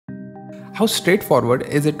How straightforward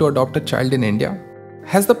is it to adopt a child in India?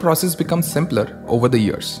 Has the process become simpler over the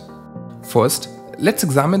years? First, let's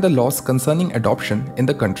examine the laws concerning adoption in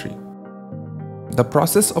the country. The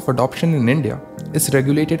process of adoption in India is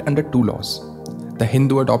regulated under two laws: the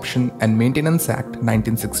Hindu Adoption and Maintenance Act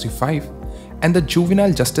 1965 and the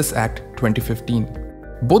Juvenile Justice Act 2015.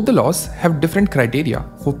 Both the laws have different criteria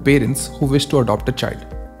for parents who wish to adopt a child.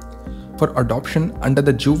 For adoption under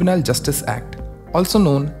the Juvenile Justice Act, also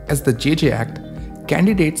known as the JJ Act,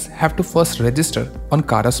 candidates have to first register on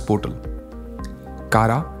CARA's portal.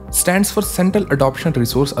 CARA stands for Central Adoption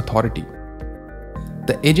Resource Authority.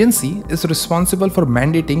 The agency is responsible for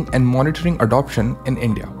mandating and monitoring adoption in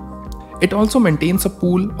India. It also maintains a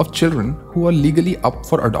pool of children who are legally up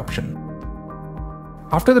for adoption.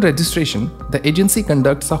 After the registration, the agency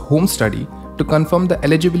conducts a home study to confirm the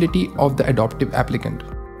eligibility of the adoptive applicant.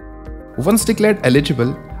 Once declared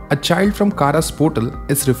eligible, a child from CARA's portal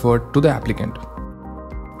is referred to the applicant.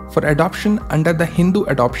 For adoption under the Hindu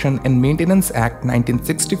Adoption and Maintenance Act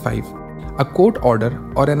 1965, a court order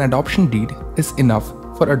or an adoption deed is enough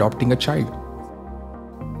for adopting a child.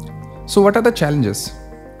 So what are the challenges?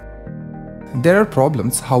 There are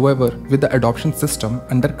problems, however, with the adoption system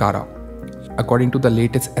under CARA. According to the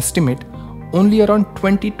latest estimate, only around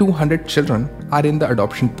 2,200 children are in the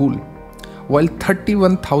adoption pool, while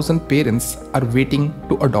 31,000 parents are waiting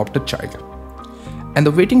to adopt a child. And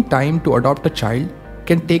the waiting time to adopt a child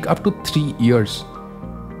can take up to 3 years.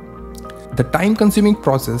 The time-consuming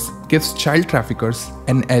process gives child traffickers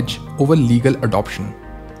an edge over legal adoption.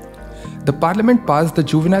 The Parliament passed the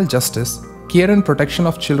Juvenile Justice, Care and Protection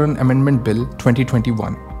of Children Amendment Bill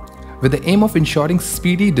 2021 with the aim of ensuring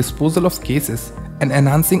speedy disposal of cases and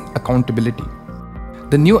enhancing accountability.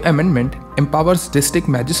 The new amendment empowers district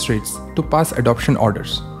magistrates to pass adoption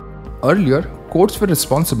orders. Earlier, courts were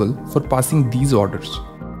responsible for passing these orders.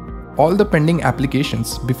 All the pending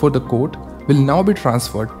applications before the court will now be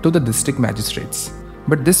transferred to the district magistrates.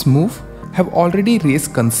 But this move have already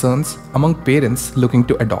raised concerns among parents looking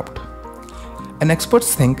to adopt. And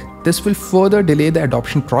experts think this will further delay the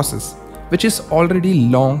adoption process, which is already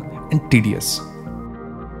long and tedious.